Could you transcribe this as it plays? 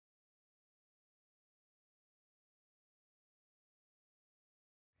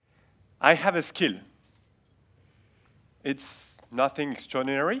I have a skill. It's nothing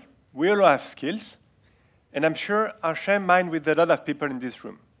extraordinary. We all have skills, and I'm sure I share mine with a lot of people in this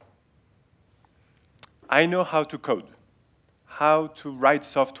room. I know how to code, how to write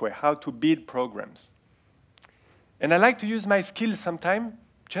software, how to build programs. And I like to use my skills sometimes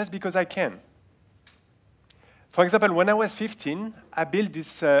just because I can. For example, when I was 15, I built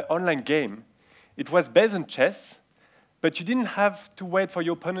this online game. It was based on chess, but you didn't have to wait for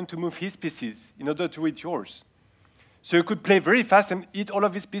your opponent to move his pieces in order to eat yours. So you could play very fast and eat all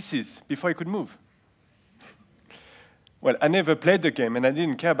of his pieces before he could move. Well, I never played the game, and I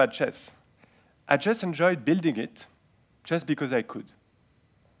didn't care about chess. I just enjoyed building it, just because I could.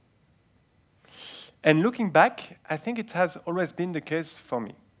 And looking back, I think it has always been the case for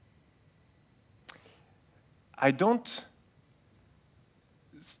me. I don't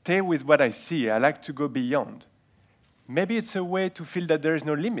stay with what I see. I like to go beyond. Maybe it's a way to feel that there is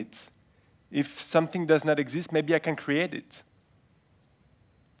no limit. If something does not exist, maybe I can create it.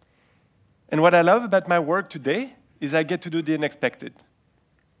 And what I love about my work today is I get to do the unexpected.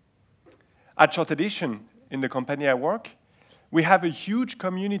 At Short Edition, in the company I work, we have a huge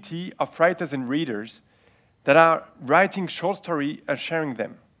community of writers and readers that are writing short stories and sharing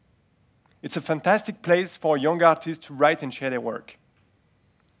them. It's a fantastic place for young artists to write and share their work.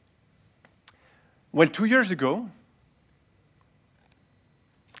 Well, 2 years ago,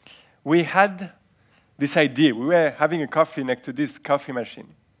 we had this idea. We were having a coffee next to this coffee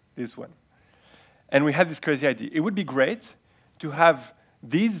machine, this one. And we had this crazy idea. It would be great to have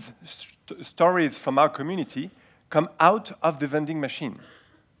these stories from our community come out of the vending machine.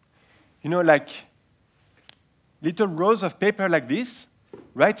 You know, like little rows of paper like this,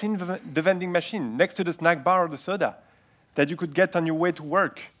 right in the vending machine, next to the snack bar or the soda, that you could get on your way to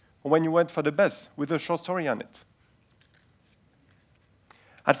work or when you went for the bus with a short story on it.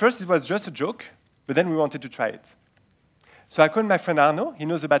 At first, it was just a joke, but then we wanted to try it. So I called my friend Arno, he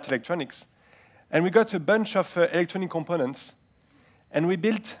knows about electronics, and we got a bunch of electronic components, and we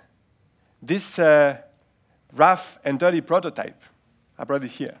built this rough and dirty prototype. I brought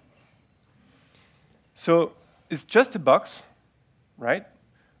it here. So it's just a box, right,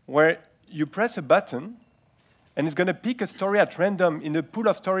 where you press a button, and it's going to pick a story at random in the pool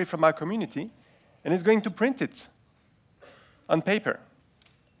of stories from our community, and it's going to print it on paper.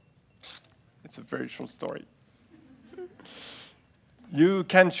 It's a very short story. You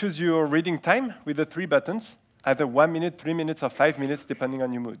can choose your reading time with the 3 buttons, either 1 minute, 3 minutes, or 5 minutes, depending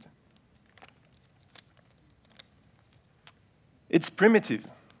on your mood. It's primitive,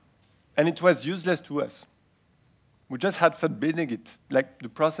 and it was useless to us. We just had fun building it, like the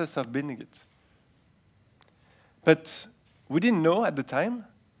process of building it. But we didn't know at the time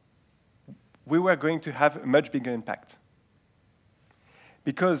we were going to have a much bigger impact.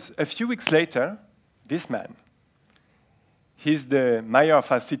 Because a few weeks later, this man, he's the mayor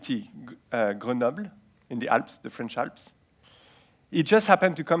of our city, Grenoble, in the Alps, the French Alps. He just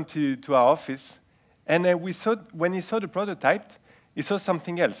happened to come to our office, and when he saw the prototype, he saw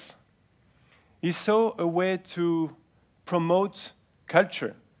something else. He saw a way to promote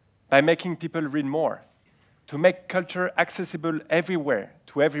culture by making people read more, to make culture accessible everywhere,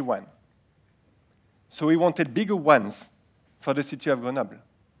 to everyone. So he wanted bigger ones for the city of Grenoble.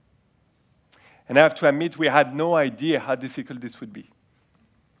 And I have to admit, we had no idea how difficult this would be.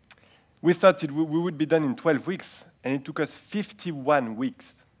 We thought we would be done in 12 weeks, and it took us 51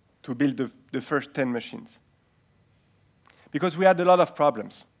 weeks to build the first 10 machines. Because we had a lot of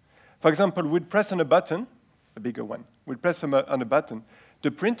problems. For example, we'd press on a button, a bigger one, we'd press on a button,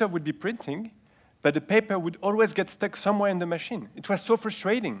 the printer would be printing, but the paper would always get stuck somewhere in the machine. It was so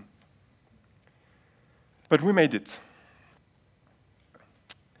frustrating. But we made it.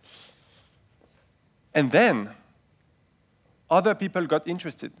 And then, other people got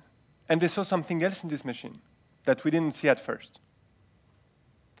interested, and they saw something else in this machine that we didn't see at first.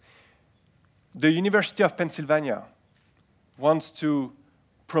 The University of Pennsylvania wants to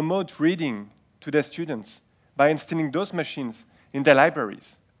promote reading to their students by installing those machines in their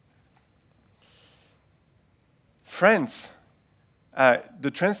libraries. France,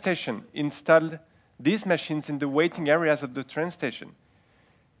 the train station, installed these machines in the waiting areas of the train station.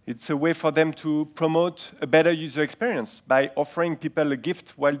 It's a way for them to promote a better user experience by offering people a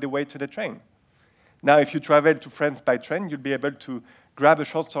gift while they wait to the train. Now, if you travel to France by train, you'll be able to grab a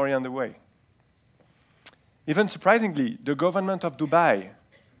short story on the way. Even surprisingly, the government of Dubai,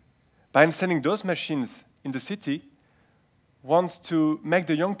 by installing those machines in the city, wants to make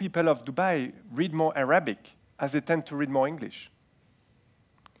the young people of Dubai read more Arabic, as they tend to read more English.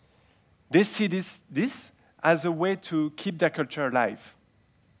 They see this as a way to keep their culture alive.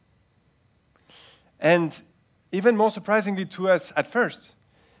 And even more surprisingly to us at first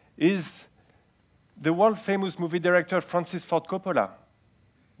is the world-famous movie director Francis Ford Coppola,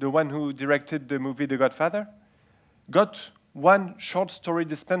 the one who directed the movie The Godfather, got one short story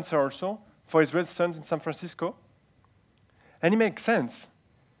dispenser or so for his restaurant in San Francisco. And it makes sense,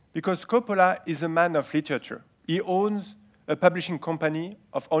 because Coppola is a man of literature. He owns a publishing company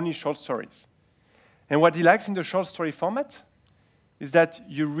of only short stories. And what he likes in the short story format is that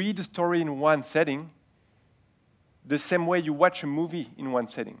you read a story in one setting the same way you watch a movie in one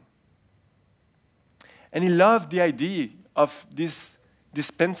setting. And he loved the idea of this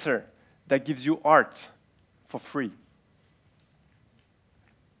dispenser that gives you art for free.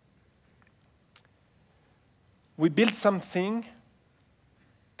 We built something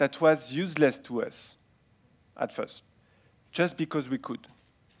that was useless to us at first, just because we could.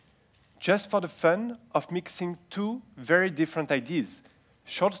 Just for the fun of mixing two very different ideas,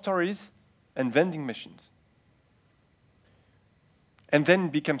 short stories and vending machines. And then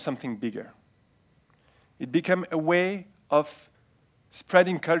it became something bigger. It became a way of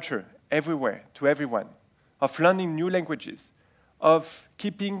spreading culture everywhere, to everyone, of learning new languages, of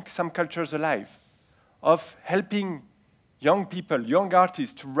keeping some cultures alive, of helping young people, young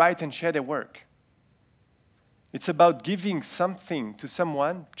artists to write and share their work. It's about giving something to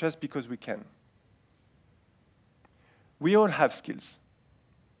someone just because we can. We all have skills.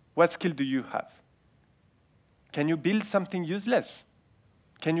 What skill do you have? Can you build something useless?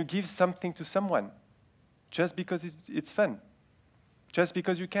 Can you give something to someone just because it's fun? Just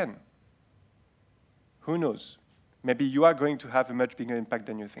because you can? Who knows? Maybe you are going to have a much bigger impact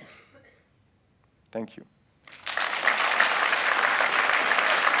than you think. Thank you.